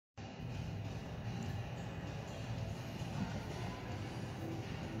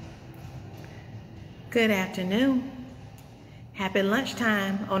Good afternoon. Happy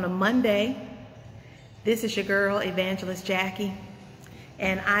lunchtime on a Monday. This is your girl, Evangelist Jackie,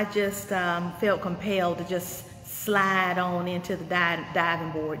 and I just felt compelled to just slide on into the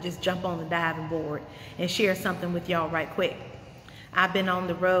diving board, just jump on the diving board and share something with y'all right quick. I've been on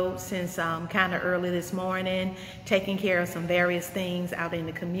the road since kind of early this morning, taking care of some various things out in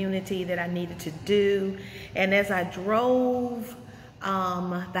the community that I needed to do. And as I drove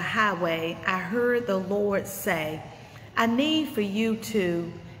the highway, I heard the Lord say, I need for you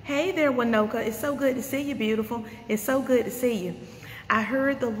to, hey there, Winoka, it's so good to see you, beautiful. It's so good to see you. I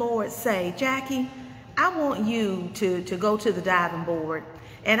heard the Lord say, Jackie, I want you to go to the diving board,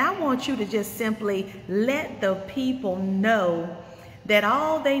 and I want you to just simply let the people know that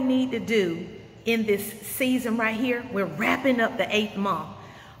all they need to do in this season right here, we're wrapping up the 8th month.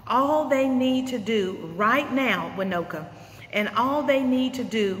 All they need to do right now, Winoka, and all they need to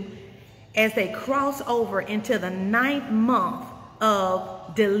do as they cross over into the 9th month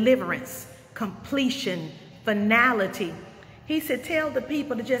of deliverance, completion, finality. He said, tell the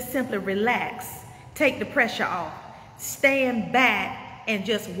people to just simply relax, take the pressure off, stand back, and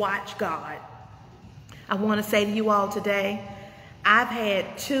just watch God. I want to say to you all today, I've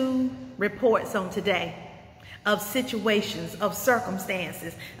had 2 reports on today of situations, of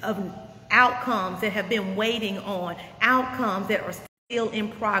circumstances, of outcomes that have been waiting on, outcomes that are still in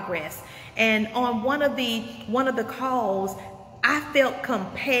progress. And on one of the calls, I felt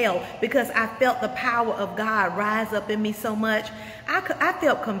compelled, because I felt the power of God rise up in me so much. I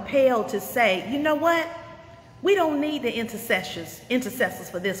felt compelled to say, you know what? We don't need the intercessors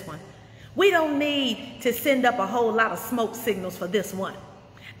for this one. We don't need to send up a whole lot of smoke signals for this one.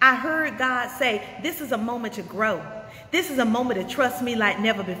 I heard God say, this is a moment to grow. This is a moment to trust me like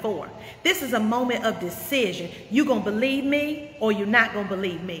never before. This is a moment of decision. You're going to believe me or you're not going to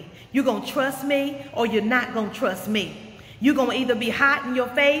believe me. You're going to trust me or you're not going to trust me. You're going to either be hot in your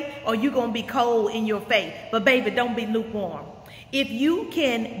faith or you're going to be cold in your faith. But baby, don't be lukewarm. If you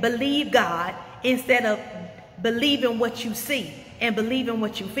can believe God instead of believing what you see and believing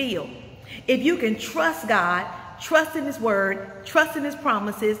what you feel, if you can trust God, trust in his word, trust in his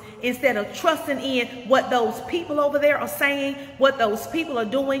promises, instead of trusting in what those people over there are saying, what those people are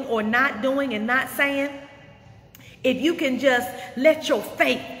doing or not doing and not saying, if you can just let your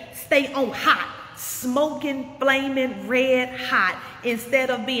faith stay on hot, smoking, flaming, red hot,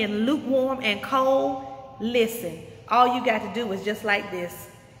 instead of being lukewarm and cold, listen, all you got to do is just like this.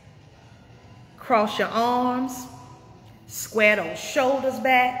 Cross your arms, square those shoulders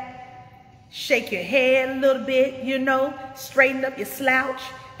back, shake your head a little bit, you know, straighten up your slouch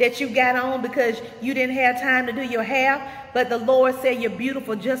that you got on because you didn't have time to do your hair, but the Lord said you're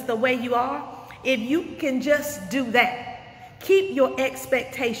beautiful just the way you are. If you can just do that, keep your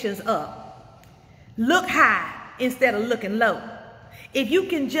expectations up. Look high instead of looking low. If you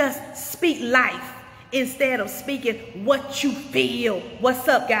can just speak life instead of speaking what you feel. What's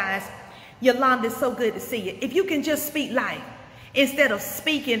up, guys? Yolanda, it's so good to see you. If you can just speak life instead of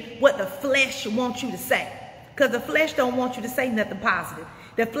speaking what the flesh wants you to say. Because the flesh don't want you to say nothing positive.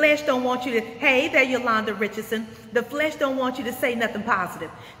 The flesh don't want you to, hey there, Yolanda Richardson. The flesh don't want you to say nothing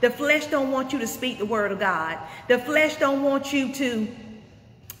positive. The flesh don't want you to speak the word of God. The flesh don't want you to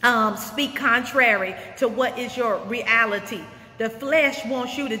speak contrary to what is your reality. The flesh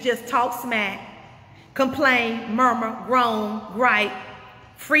wants you to just talk smack, complain, murmur, groan, gripe,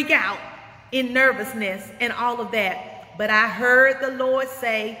 freak out in nervousness and all of that. But I heard the Lord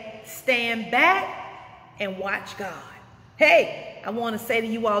say, stand back and watch God. Hey, I want to say to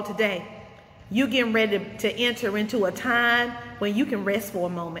you all today, you're getting ready to enter into a time when you can rest for a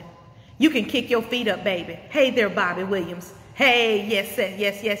moment. You can kick your feet up, baby. Hey there, Bobby Williams. Hey,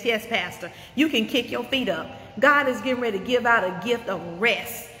 yes, Pastor. You can kick your feet up. God is getting ready to give out a gift of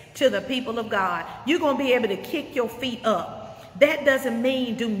rest to the people of God. You're going to be able to kick your feet up. That doesn't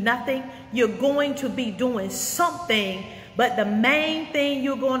mean do nothing. You're going to be doing something, but the main thing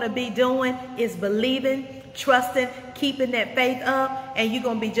you're going to be doing is believing, trusting, keeping that faith up, and you're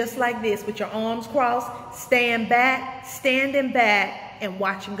going to be just like this with your arms crossed, standing back, and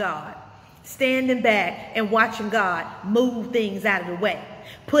watching God. Standing back and watching God move things out of the way,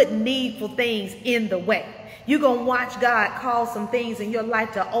 put needful things in the way. You're going to watch God cause some things in your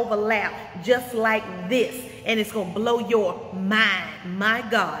life to overlap just like this, and it's going to blow your mind. My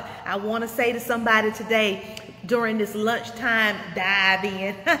God, I want to say to somebody today during this lunchtime dive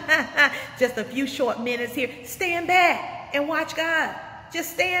in, just a few short minutes here, stand back and watch God.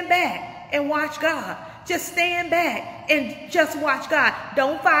 Just stand back and watch God. Just stand back and just watch God.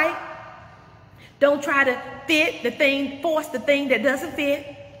 Don't fight. Don't try to fit the thing, force the thing that doesn't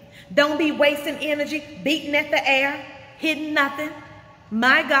fit. Don't be wasting energy, beating at the air, hitting nothing.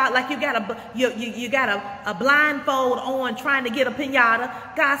 My God, like you got a blindfold on trying to get a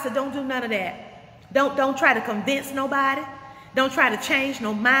piñata. God said, don't do none of that. Don't try to convince nobody. Don't try to change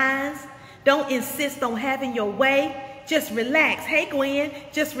no minds. Don't insist on having your way. Just relax. Hey, Gwen,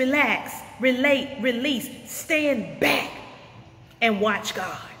 just relax. Relate, release, stand back and watch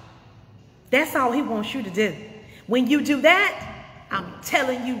God. That's all he wants you to do. When you do that, I'm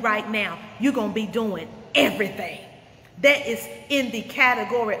telling you right now, you're going to be doing everything. That is in the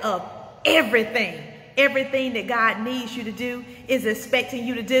category of everything. Everything that God needs you to do, is expecting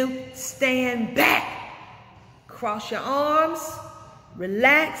you to do. Stand back. Cross your arms.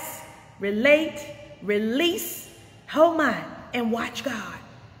 Relax. Relate. Release. Hold mine and watch God.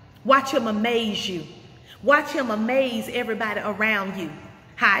 Watch him amaze you. Watch him amaze everybody around you.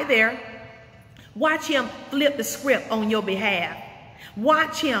 Hi there. Watch him flip the script on your behalf.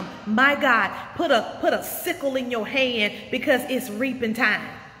 Watch him, my God, put a sickle in your hand because it's reaping time.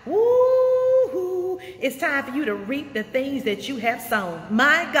 Woo-hoo. It's time for you to reap the things that you have sown.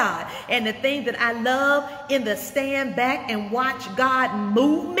 My God. And the thing that I love in the stand back and watch God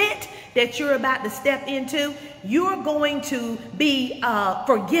movement that you're about to step into, you're going to be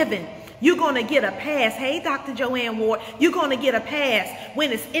forgiven. You're going to get a pass. Hey, Dr. Joanne Ward, you're going to get a pass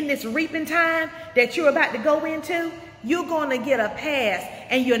when it's in this reaping time that you're about to go into. You're going to get a pass,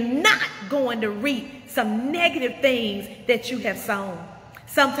 and you're not going to reap some negative things that you have sown.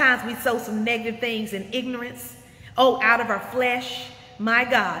 Sometimes we sow some negative things in ignorance, out of our flesh. My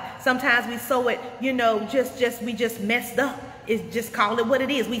God. Sometimes we sow it, we just messed up. It's just call it what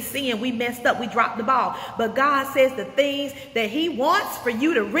it is. We sin, we messed up, we dropped the ball. But God says the things that he wants for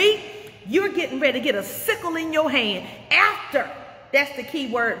you to reap, you're getting ready to get a sickle in your hand after. That's the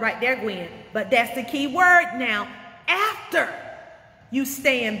key word right there, Gwen. But that's the key word now. After you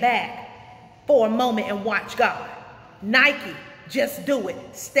stand back for a moment and watch God. Nike, just do it.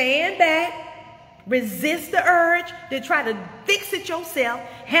 Stand back, resist the urge to try to fix it yourself,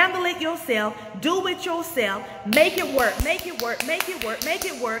 handle it yourself, do it yourself, make it work, make it work, make it work, make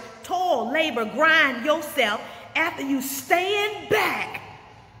it work, toil, labor, grind yourself. After you stand back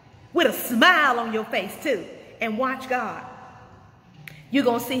with a smile on your face too and watch God, you're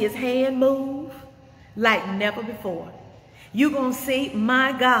going to see his hand move like never before. You're going to see,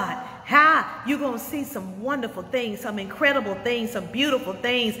 my God, how you're going to see some wonderful things, some incredible things, some beautiful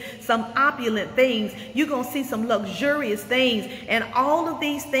things, some opulent things. You're going to see some luxurious things. And all of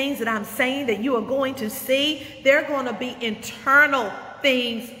these things that I'm saying that you are going to see, they're going to be internal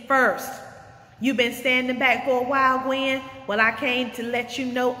things first. You've been standing back for a while, Gwen. Well, I came to let you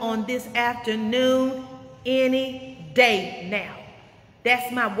know on this afternoon, any day now.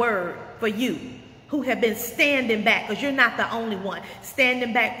 That's my word for you who have been standing back, because you're not the only one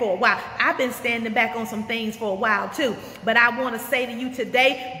standing back for a while. I've been standing back on some things for a while too. But I want to say to you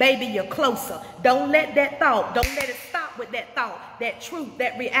today, baby, you're closer. Don't let that thought, don't let it stop with that thought, that truth,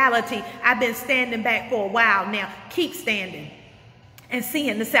 that reality. I've been standing back for a while now. Keep standing and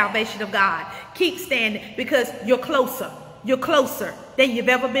seeing the salvation of God. Keep standing, because you're closer. You're closer than you've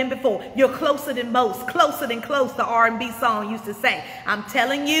ever been before. You're closer than most. Closer than close, the R&B song used to say. I'm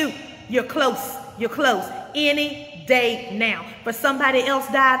telling you, you're close. You're close. Any day now. For somebody else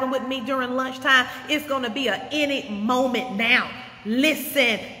diving with me during lunchtime, it's going to be any moment now.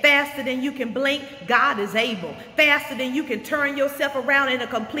 Listen, faster than you can blink, God is able. Faster than you can turn yourself around in a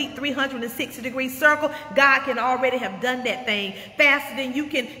complete 360-degree circle, God can already have done that thing. Faster than you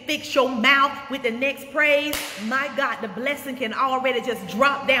can fix your mouth with the next praise, my God, the blessing can already just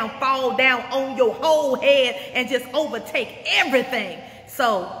drop down, fall down on your whole head and just overtake everything.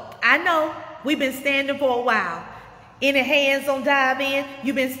 So I know we've been standing for a while. Any hands on dive in?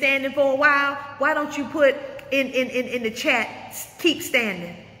 You've been standing for a while. Why don't you put in the chat, keep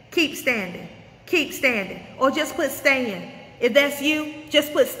standing, keep standing, keep standing, or just put stand. If that's you,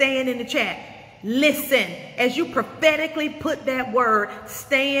 just put stand in the chat. Listen, as you prophetically put that word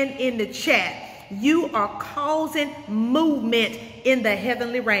stand in the chat, you are causing movement in the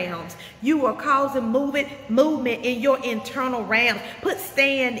heavenly realms. You are causing movement in your internal realms. Put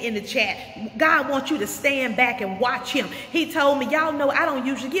stand in the chat. God wants you to stand back and watch him. He told me, y'all know I don't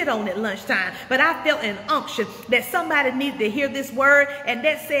usually get on at lunchtime, but I felt an unction that somebody needed to hear this word, and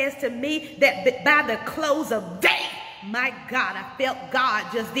that says to me that by the close of day, my God, I felt God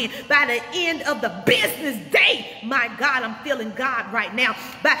just then. By the end of the business day, my God, I'm feeling God right now.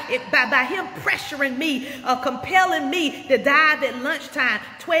 By him pressuring me, compelling me to dive at lunchtime,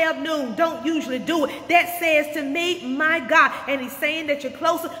 12 noon, don't usually do it. That says to me, my God, and he's saying that you're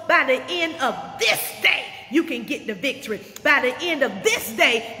closer by the end of this day. you can get the victory. By the end of this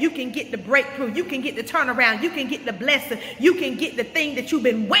day, you can get the breakthrough. You can get the turnaround. You can get the blessing. You can get the thing that you've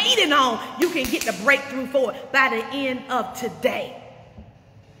been waiting on. You can get the breakthrough for it by the end of today.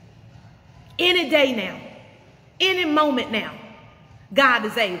 Any day now, any moment now, God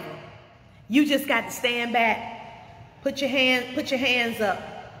is able. You just got to stand back. Put your hands up.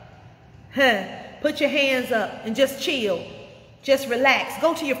 Put your hands up and just chill. Just relax.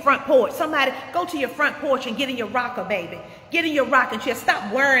 Go to your front porch. Somebody go to your front porch and get in your rocker, baby. Get in your rocking chair.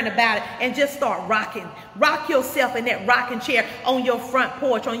 Stop worrying about it and just start rocking. Rock yourself in that rocking chair on your front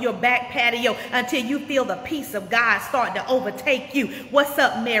porch, on your back patio, until you feel the peace of God start to overtake you. What's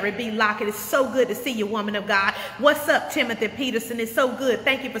up, Mary B. Lockett? It's so good to see you, woman of God. What's up, Timothy Peterson? It's so good.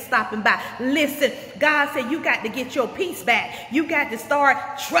 Thank you for stopping by. Listen, God said you got to get your peace back. You got to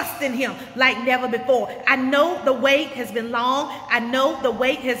start trusting him like never before. I know the wait has been long. I know the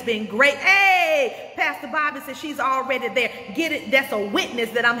wait has been great. Hey, Pastor Bobby says she's already there. Get it. That's a witness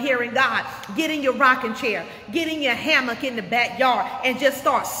that I'm hearing God. Get in your rocking chair. Get in your hammock in the backyard and just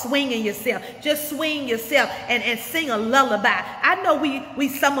start swinging yourself. Just swing yourself and sing a lullaby. I know we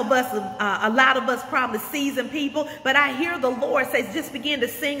some of us, a lot of us probably seasoned people, but I hear the Lord say, just begin to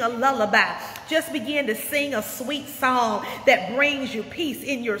sing a lullaby. Just begin to sing a sweet song that brings you peace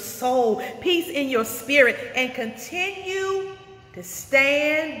in your soul, peace in your spirit, and continue to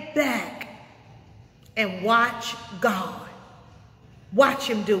stand back and watch God. Watch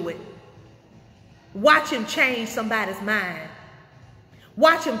him do it. Watch him change somebody's mind.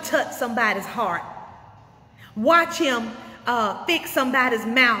 Watch him touch somebody's heart. Watch him fix somebody's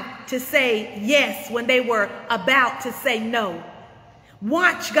mouth to say yes when they were about to say no.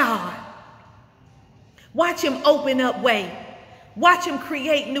 Watch God. Watch him open up way. Watch him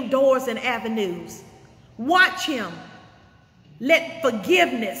create new doors and avenues. Watch him. Let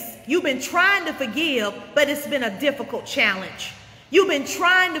forgiveness. You've been trying to forgive, but it's been a difficult challenge. You've been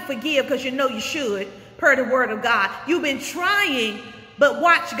trying to forgive because you know you should, per the word of God. You've been trying, but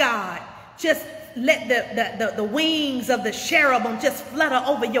watch God. Just let the wings of the cherubim just flutter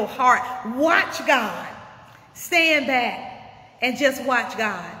over your heart. Watch God. Stand back and just watch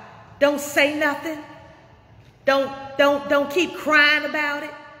God. Don't say nothing. Don't keep crying about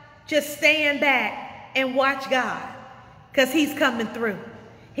it. Just stand back and watch God. Because he's coming through.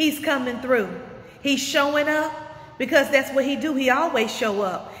 He's coming through. He's showing up because that's what he do. He always show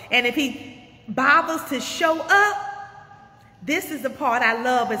up. And if he bothers to show up, this is the part I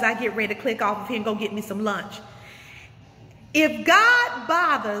love as I get ready to click off of here and go get me some lunch. If God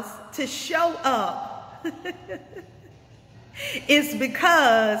bothers to show up, it's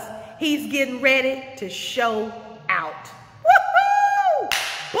because he's getting ready to show out. Woohoo!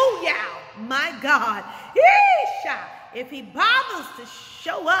 Booyah! My God. Yeesh! If he bothers to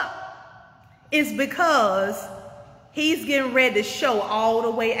show up, it's because he's getting ready to show all the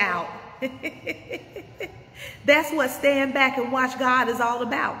way out. That's what stand back and watch God is all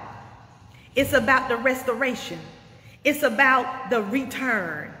about. It's about the restoration. It's about the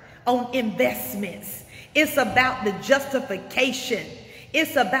return on investments. It's about the justification.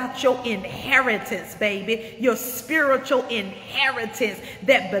 It's about your inheritance, baby. Your spiritual inheritance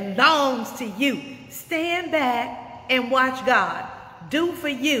that belongs to you. Stand back and watch God do for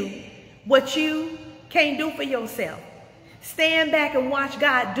you what you can't do for yourself. Stand back and watch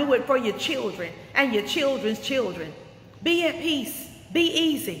God do it for your children and your children's children. Be at peace. Be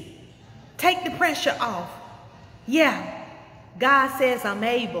easy. Take the pressure off. Yeah, God says I'm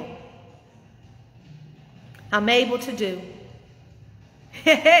able. I'm able to do.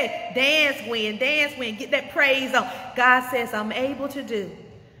 Hey, dance when, get that praise on. God says I'm able to do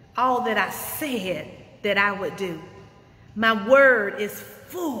all that I said that I would do. My word is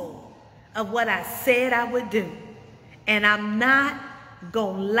full of what I said I would do. And I'm not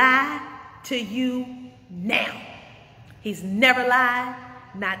going to lie to you now. He's never lied,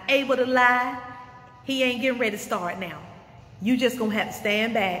 not able to lie. He ain't getting ready to start now. You just going to have to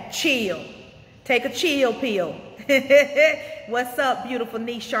stand back, chill. Take a chill pill. What's up, beautiful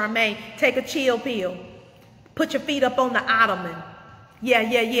niece Charmaine? Take a chill pill. Put your feet up on the ottoman. Yeah.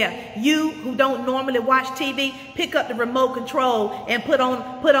 You who don't normally watch TV, pick up the remote control and put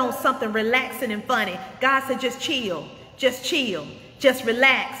on something relaxing and funny. God said just chill. Just chill. Just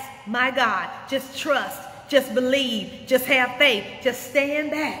relax. My God. Just trust. Just believe. Just have faith. Just stand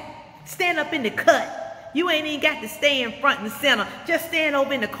back. Stand up in the cut. You ain't even got to stay in front and center. Just stand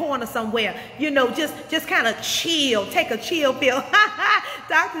over in the corner somewhere. You know, just kind of chill. Take a chill pill.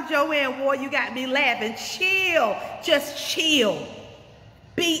 Dr. Joanne Ward, you got me laughing. Chill. Just chill.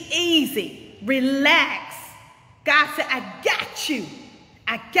 Be easy. Relax. God said, I got you.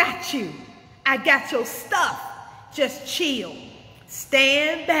 I got you. I got your stuff. Just chill.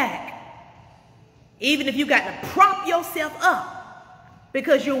 Stand back. Even if you got to prop yourself up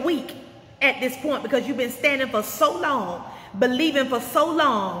because you're weak at this point, because you've been standing for so long, believing for so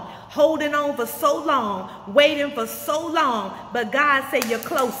long, holding on for so long, waiting for so long, but God said you're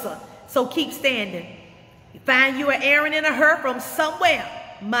closer. So keep standing. You find you an Aaron and a Hur from somewhere.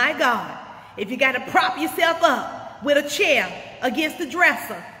 My God. If you got to prop yourself up with a chair against the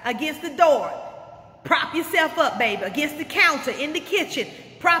dresser, against the door, prop yourself up, baby, against the counter, in the kitchen,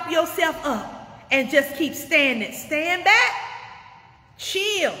 prop yourself up and just keep standing. Stand back,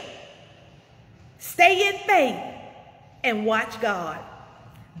 chill, stay in faith, and watch God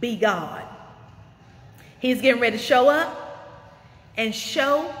be God. He's getting ready to show up and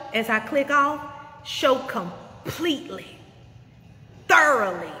show, as I click off, show completely,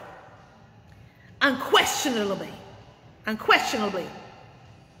 thoroughly, unquestionably,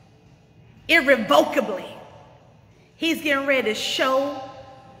 irrevocably. He's getting ready to show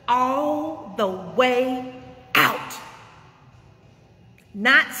all the way out.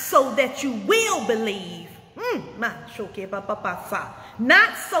 Not so that you will believe. Not so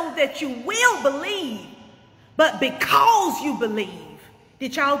that you will believe, but because you believe.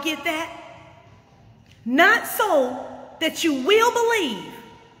 Did y'all get that? Not so that you will believe,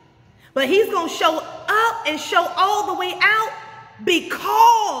 but he's going to show up and show all the way out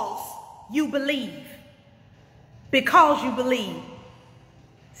because you believe. Because you believe.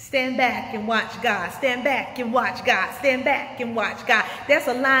 Stand back and watch God. Stand back and watch God. Stand back and watch God. That's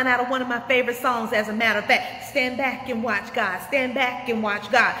a line out of one of my favorite songs, as a matter of fact. Stand back and watch God. Stand back and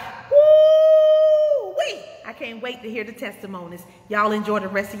watch God. Woo-wee! I can't wait to hear the testimonies. Y'all enjoy the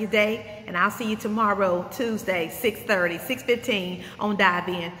rest of your day, and I'll see you tomorrow, Tuesday, 6:30, 6:15 on Dive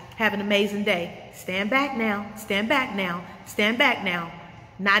In. Have an amazing day. Stand back now. Stand back now. Stand back now.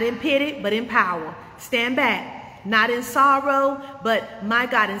 Not in pity, but in power. Stand back. Not in sorrow, but my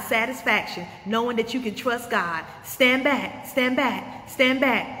God, in satisfaction, knowing that you can trust God. Stand back, stand back, stand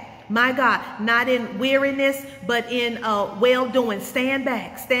back. My God, not in weariness, but in well-doing. Stand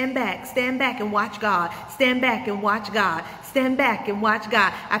back, stand back, stand back and watch God. Stand back and watch God. Stand back and watch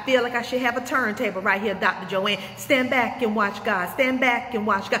God. I feel like I should have a turntable right here, Dr. Joanne. Stand back and watch God. Stand back and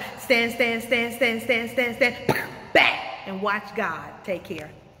watch God. Stand, stand, stand, stand, stand, stand, stand. Back and watch God. Take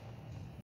care.